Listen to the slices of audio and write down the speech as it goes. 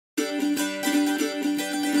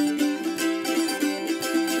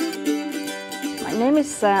name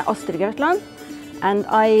is Astrid Grøttland, and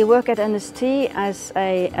I work at NST as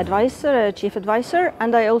a chief advisor,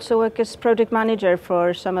 and I also work as project manager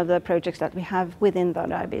for some of the projects that we have within the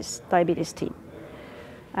diabetes team.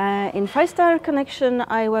 In 5-Star Connection,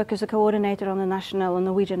 I work as a coordinator on the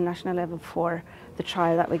Norwegian national level for the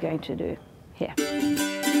trial that we're going to do here.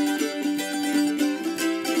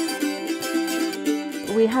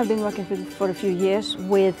 We have been working for a few years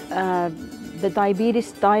with the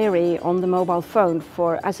diabetes diary on the mobile phone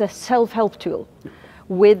as a self-help tool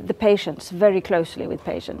with the patients, very closely with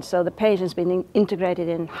patients. So the patient's been integrated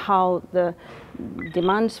in how the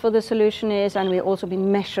demands for the solution is, and we've also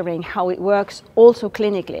been measuring how it works also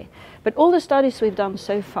clinically. But all the studies we've done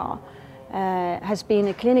so far has been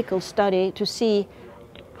a clinical study to see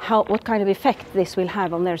what kind of effect this will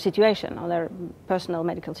have on their situation, on their personal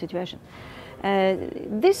medical situation.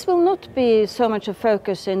 This will not be so much a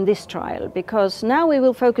focus in this trial, because now we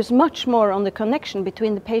will focus much more on the connection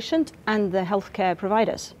between the patient and the healthcare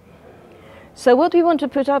providers. So what we want to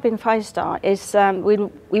put up in 5-Star is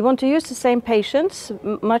we want to use the same patients,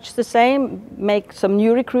 much the same, make some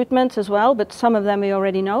new recruitments as well, but some of them we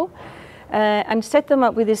already know, and set them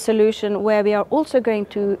up with this solution where we are also going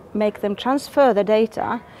to make them transfer the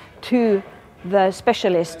data to the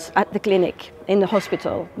specialists at the clinic in the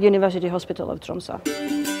hospital, University Hospital of Tromsø.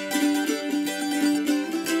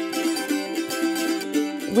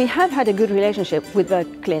 We have had a good relationship with the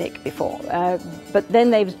clinic before, but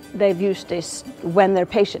then they've used this when their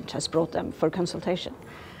patient has brought them for consultation.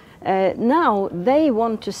 Now they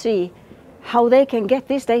want to see how they can get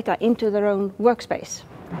this data into their own workspace.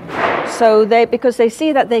 So because they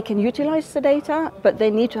see that they can utilize the data, but they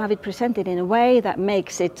need to have it presented in a way that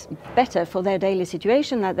makes it better for their daily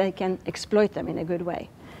situation, that they can exploit them in a good way.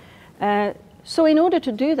 So in order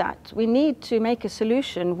to do that, we need to make a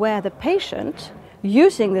solution where the patient,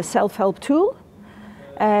 using the self-help tool,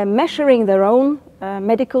 measuring their own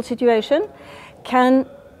medical situation, can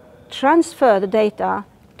transfer the data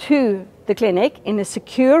to the clinic in a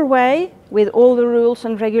secure way with all the rules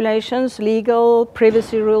and regulations, legal,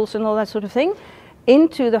 privacy rules and all that sort of thing,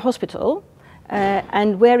 into the hospital,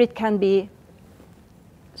 and where it can be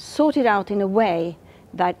sorted out in a way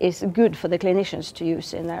that is good for the clinicians to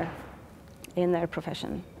use in their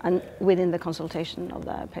profession and within the consultation of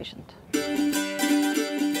the patient.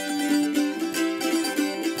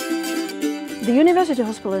 The University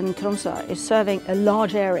Hospital in Tromsø is serving a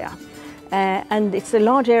large area. And it's a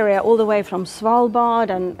large area all the way from Svalbard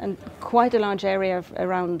and quite a large area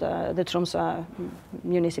around the Tromsø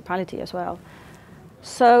municipality as well.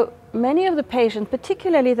 So many of the patients,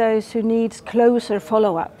 particularly those who need closer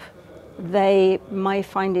follow-up, they might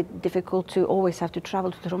find it difficult to always have to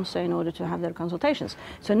travel to Tromsø in order to have their consultations.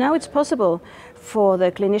 So now it's possible for the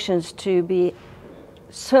clinicians to be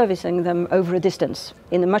servicing them over a distance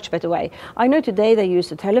in a much better way. I know today they use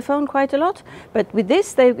the telephone quite a lot, but with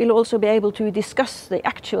this they will also be able to discuss the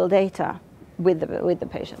actual data with the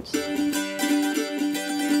patients.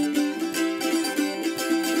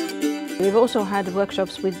 We've also had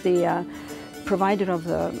workshops with the provider of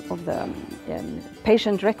the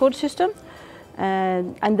patient record system,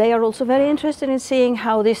 and they are also very interested in seeing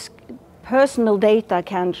how this personal data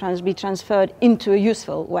can be transferred into a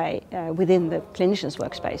useful way within the clinician's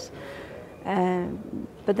workspace.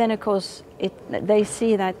 But then, of course, they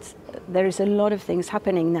see that there is a lot of things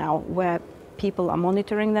happening now where people are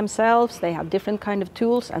monitoring themselves, they have different kind of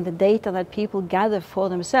tools, and the data that people gather for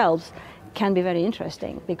themselves can be very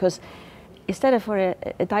interesting. Because instead of for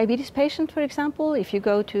a diabetes patient, for example, if you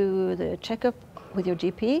go to the checkup with your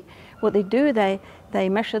GP, what they do, they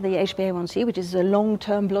measure the HbA1c, which is a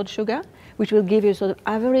long-term blood sugar, which will give you sort of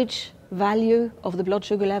average value of the blood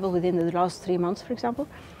sugar level within the last 3 months, for example.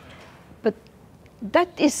 But that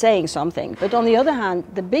is saying something. But on the other hand,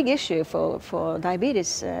 the big issue for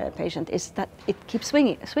diabetes patient is that it keeps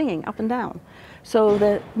swinging up and down. So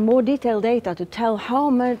the more detailed data to tell how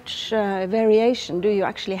much variation do you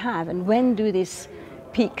actually have, and when do these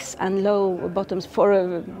peaks and low bottoms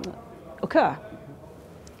occur.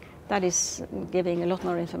 That is giving a lot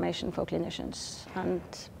more information for clinicians and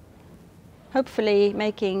hopefully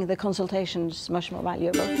making the consultations much more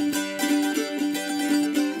valuable.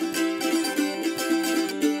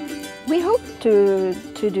 We hope to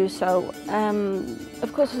do so.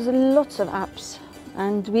 Of course, there's lots of apps,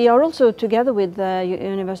 and we are also together with the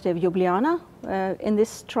University of Ljubljana in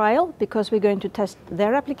this trial, because we're going to test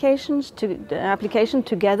their application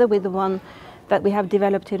together with the one that we have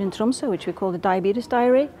developed here in Tromsø, which we call the Diabetes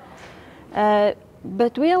Diary.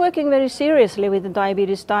 But we are working very seriously with the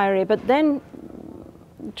Diabetes Diary, but then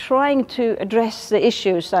trying to address the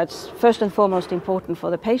issues that's first and foremost important for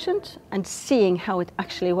the patient and seeing how it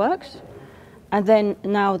actually works, and then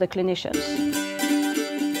now the clinicians.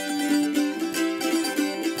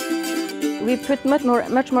 We put much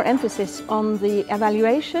more emphasis on the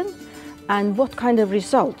evaluation and what kind of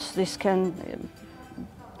results this can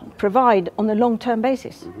provide on a long-term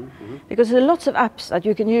basis. Because there are lots of apps that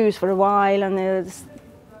you can use for a while and there's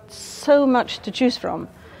so much to choose from.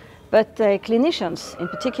 But clinicians, in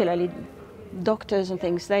particularly doctors and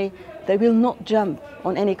things, they will not jump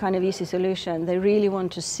on any kind of easy solution. They really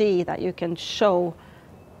want to see that you can show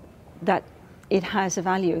that it has a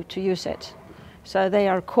value to use it. So they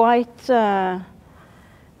are quite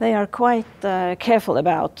careful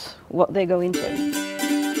about what they go into.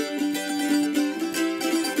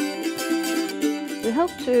 We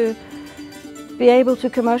hope to be able to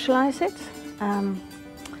commercialize it.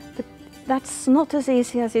 But that's not as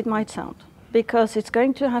easy as it might sound, because it's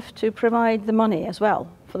going to have to provide the money as well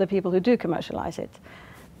for the people who do commercialize it.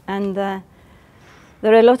 And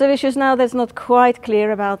there are a lot of issues now that's not quite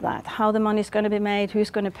clear about that. How the money is going to be made, who's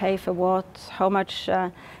going to pay for what, how much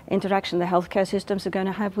interaction the healthcare systems are going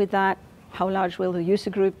to have with that, how large will the user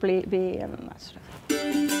group be, and that sort of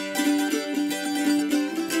thing.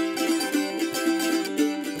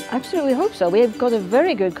 Absolutely hope so. We've got a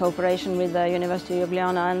very good cooperation with the University of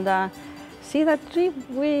Ljubljana, and see that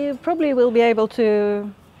we probably will be able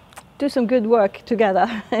to do some good work together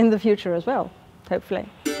in the future as well, hopefully.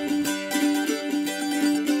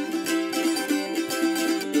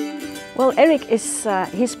 Well, Erik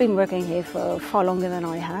he's been working here for far longer than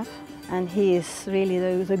I have, and he is really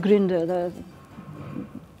the gründer, the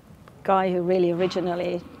guy who really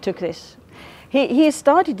originally took this. He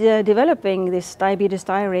started developing this diabetes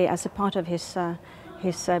diary as a part of his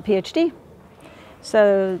PhD.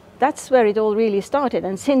 So that's where it all really started,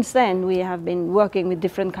 and since then we have been working with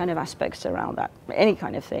different kind of aspects around that, any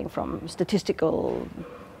kind of thing, from statistical,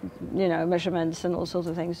 measurements and all sorts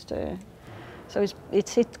of things to. So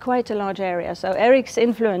it's hit quite a large area. So Erik's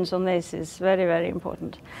influence on this is very, very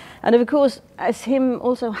important. And of course, as him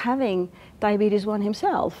also having diabetes 1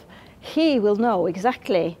 himself, he will know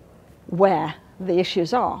exactly where the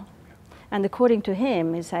issues are. And according to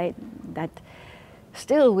him, he said that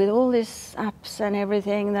still with all these apps and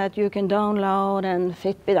everything that you can download and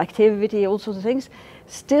Fitbit activity, all sorts of things,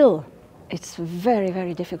 still it's very,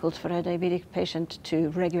 very difficult for a diabetic patient to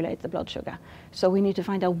regulate the blood sugar. So we need to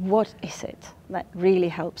find out what is it that really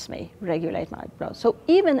helps me regulate my blood. So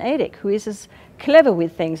even Erik, who is as clever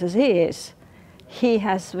with things as he is, he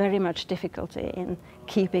has very much difficulty in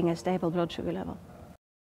keeping a stable blood sugar level.